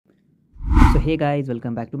Hey guys,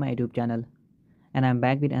 welcome back to my YouTube channel, and I'm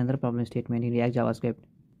back with another problem statement in React JavaScript.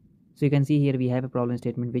 So you can see here we have a problem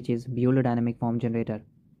statement which is build a dynamic form generator.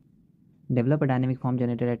 Develop a dynamic form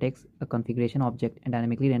generator that takes a configuration object and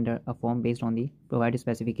dynamically render a form based on the provided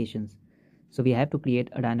specifications. So we have to create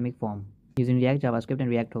a dynamic form using React JavaScript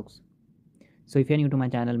and React hooks. So if you're new to my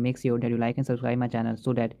channel, make sure that you like and subscribe my channel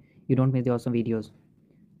so that you don't miss the awesome videos.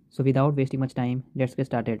 So without wasting much time, let's get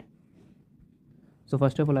started. So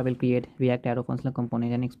first of all, I will create React arrow functional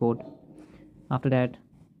component and export. After that,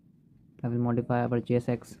 I will modify our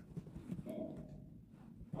JSX.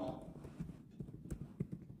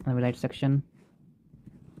 I will write section,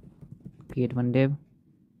 create one div.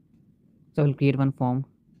 So I will create one form,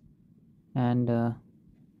 and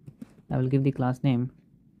I will give the class name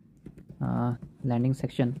landing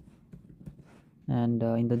section, and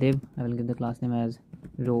in the div I will give the class name as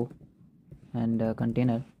row and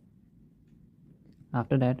container.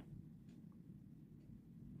 After that,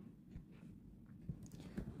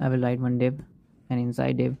 I will write one div, and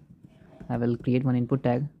inside div I will create one input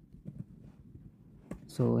tag.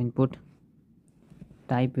 So input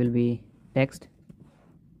type will be text,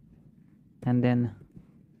 and then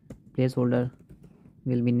placeholder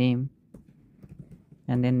will be name,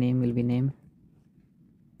 and then name will be name,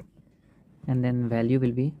 and then value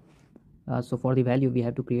will be so for the value we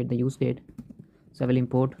have to create the use state. So I will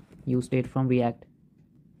import use state from React.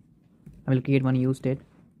 I will create one use state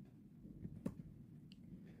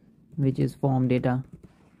which is form data,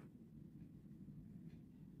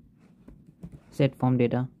 set form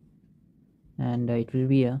data, and it will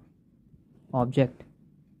be a object,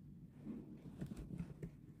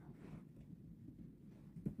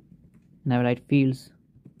 and I will write fields,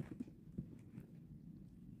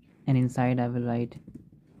 and inside I will write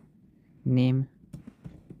name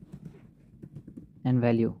and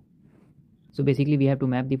value. So basically we have to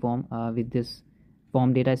map the form with this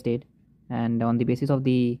form data state, and on the basis of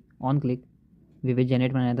the on click we will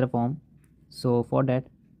generate one another form. So for that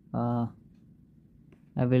I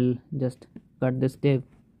will just cut this div,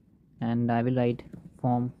 and I will write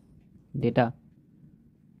form data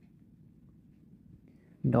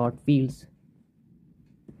dot fields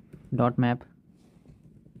dot map.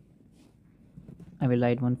 I will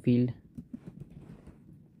write one field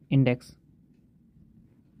index,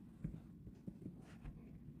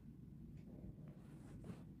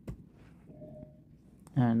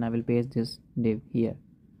 and I will paste this div here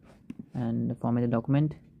and format the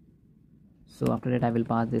document. So after that I will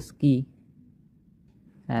pass this key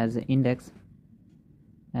as index,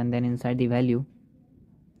 and then inside the value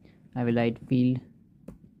I will write field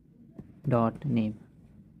dot name.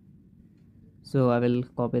 So I will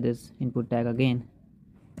copy this input tag again,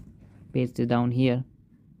 paste it down here,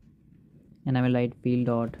 and I will write field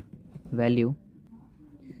dot value.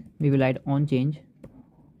 We will write on change,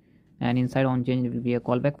 and inside on change will be a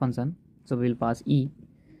callback function. So we will pass e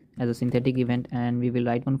as a synthetic event, and we will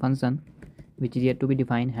write one function which is yet to be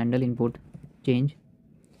defined, handle input change,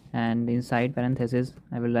 and inside parenthesis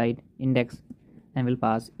I will write index and will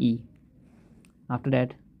pass e. After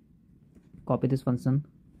that, copy this function,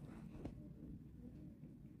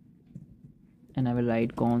 and I will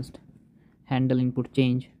write const handle input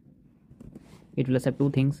change. It will accept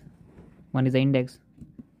two things, one is the index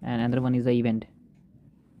and another one is the event.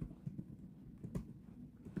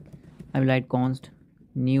 I will write const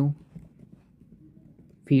new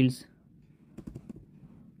fields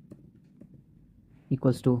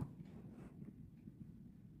equals to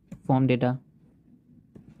form data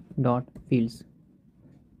dot fields.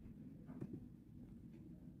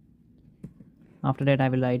 After that I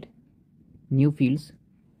will write new fields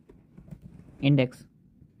index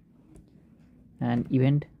and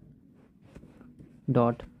event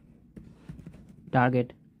dot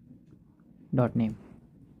target dot name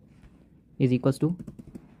is equals to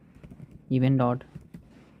event dot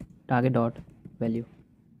target dot value.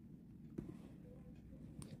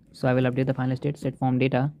 So I will update the final state, set form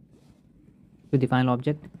data with the final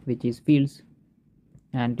object which is fields,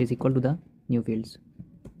 and it is equal to the new fields.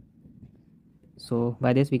 So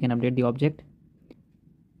by this we can update the object.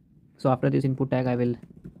 So after this input tag I will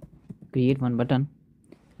create one button,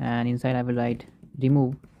 and inside I will write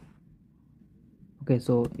remove. Okay,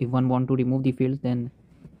 so if one want to remove the fields, then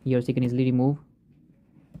he or she can easily remove.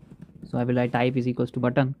 So I will write type is equals to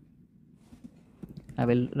button. I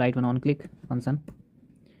will write one on click function,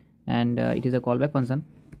 and it is a callback function.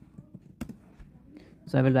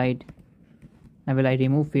 So I will write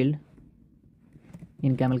remove field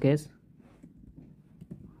in camel case,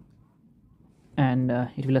 and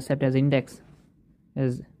it will accept as index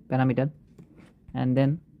parameter, and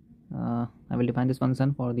then I will define this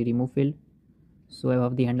function for the remove field. So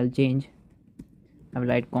above the handle change, I will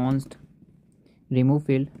write const remove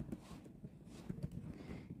field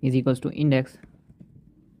is equals to index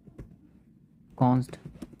const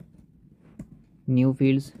new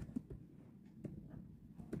fields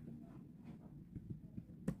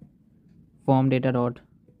form data dot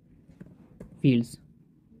fields.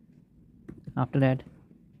 After that,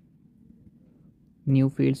 new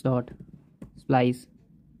fields dot splice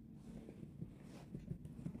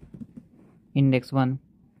index 1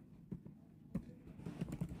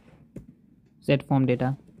 set form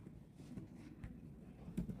data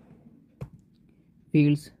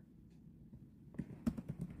fields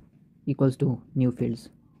equals to new fields.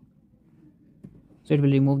 So it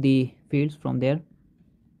will remove the fields from there.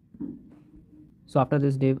 So after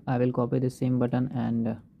this div, I will copy this same button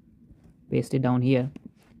and paste it down here,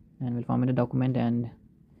 and will format a document, and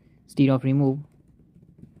instead of remove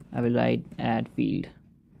I will write add field,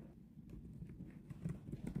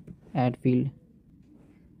 and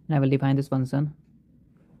I will define this function.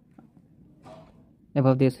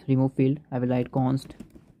 Above this remove field, I will write const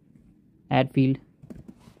add field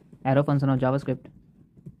arrow function of JavaScript.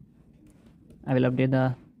 I will update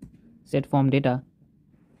the set form data.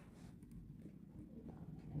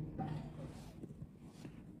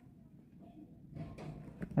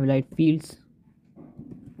 I will write fields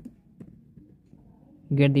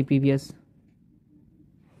get the previous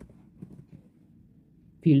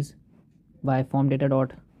fields by form data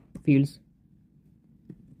dot fields,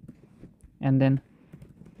 and then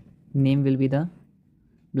name will be the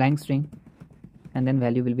blank string, and then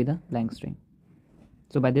value will be the blank string.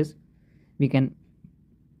 So by this we can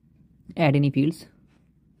add any fields.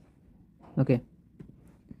 Okay,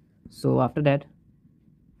 so after that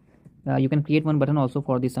you can create one button also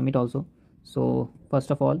for the submit also. So first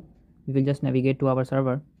of all, we will just navigate to our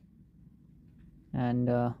server, and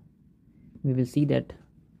we will see that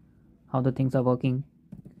how the things are working.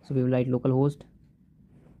 So we will write localhost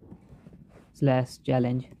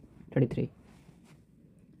 /challenge 33.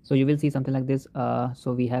 So you will see something like this.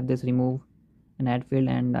 So we have this remove and add field,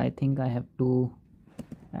 and I think I have to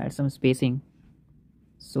add some spacing.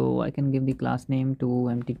 So I can give the class name to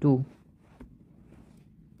empty2.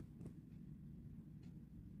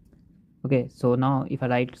 Okay, so now if I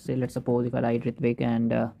write, say, let's suppose if I write Ritvik,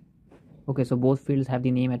 and okay, so both fields have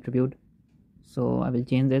the name attribute. So I will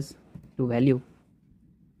change this to value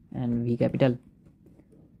and V capital.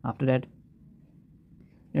 After that,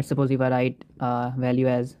 let's suppose if I write value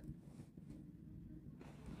as,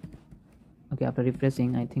 okay, after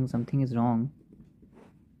refreshing, I think something is wrong.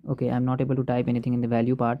 Okay, I'm not able to type anything in the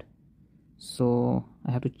value part, so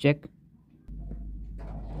I have to check.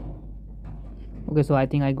 Okay, so I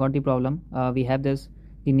think I got the problem. We have this,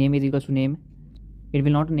 the name is equals to name. It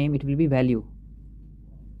will not name, it will be value.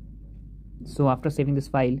 So after saving this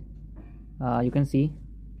file, you can see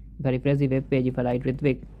if I refresh the web page, if I write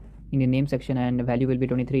Ritvik in the name section and value will be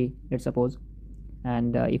 23, let's suppose,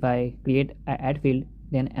 and if I create a add field,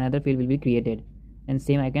 then another field will be created, and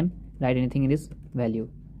same I can write anything in this value.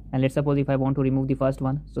 And let's suppose if I want to remove the first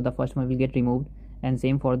one, so the first one will get removed, and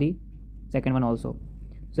same for the second one also.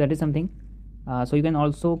 So that is something. So you can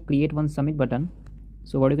also create one submit button.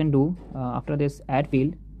 So what you can do, after this add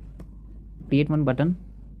field, create one button,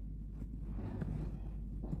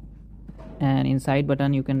 and inside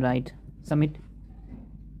button you can write submit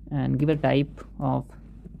and give a type of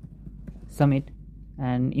submit,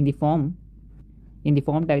 and in the form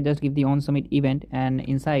tag just give the on submit event, and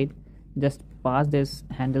inside just pass this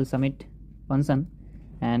handle submit function,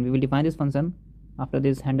 and we will define this function after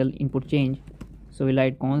this handle input change. So we'll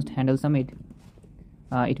write const handle submit.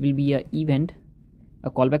 It will be a event,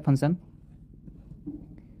 a callback function,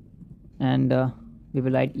 and we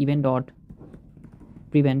will write event dot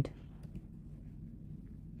prevent.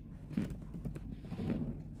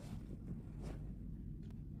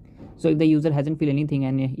 So if the user hasn't filled anything,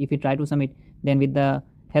 and if we try to submit, then with the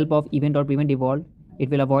help of event dot prevent default, it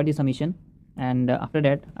will avoid the submission, and after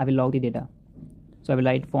that I will log the data. So I will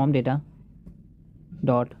write form data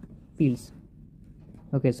dot fields.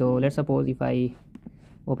 Okay, so let's suppose if I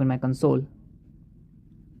open my console,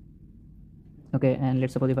 okay, and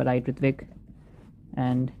let's suppose if I write Ritvik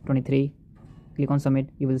and 23, click on submit,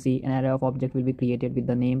 you will see an array of object will be created with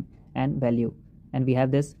the name and value, and we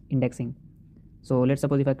have this indexing. So let's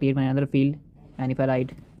suppose if I create another field, and if I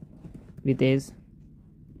write Ritesh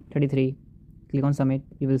 33, click on submit,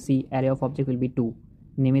 you will see array of object will be 2,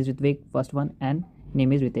 name is Ritvik first one, and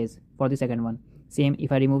name is Ritesh for the second one. Same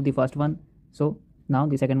if I remove the first one, so now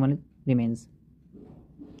the second one remains.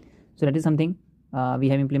 So that is something. We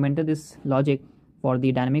have implemented this logic for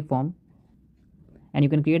the dynamic form, and you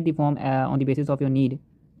can create the form on the basis of your need.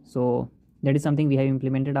 So that is something we have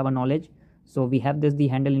implemented our knowledge. So we have this the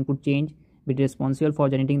handle input change, which is responsible for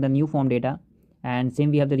generating the new form data, and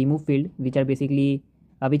same we have the remove field, which is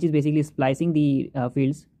basically splicing the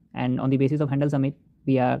fields, and on the basis of handle submit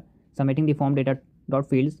we are submitting the form data dot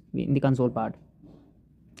fields in the console part.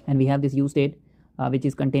 And we have this use state, which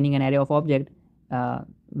is containing an array of object,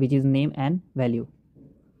 which is name and value.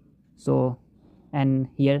 So, and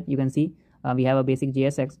here you can see we have a basic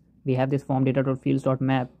JSX. We have this form data dot fields dot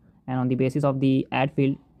map, and on the basis of the add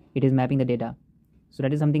field it is mapping the data. So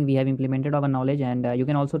that is something we have implemented our knowledge, and you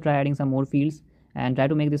can also try adding some more fields and try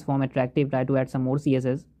to make this form attractive, try to add some more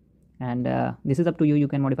CSS, and this is up to you. You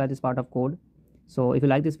can modify this part of code. So if you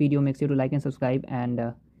like this video, make sure to like and subscribe, and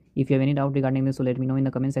if you have any doubt regarding this, so let me know in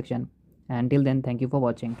the comment section. And till then, thank you for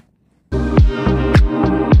watching.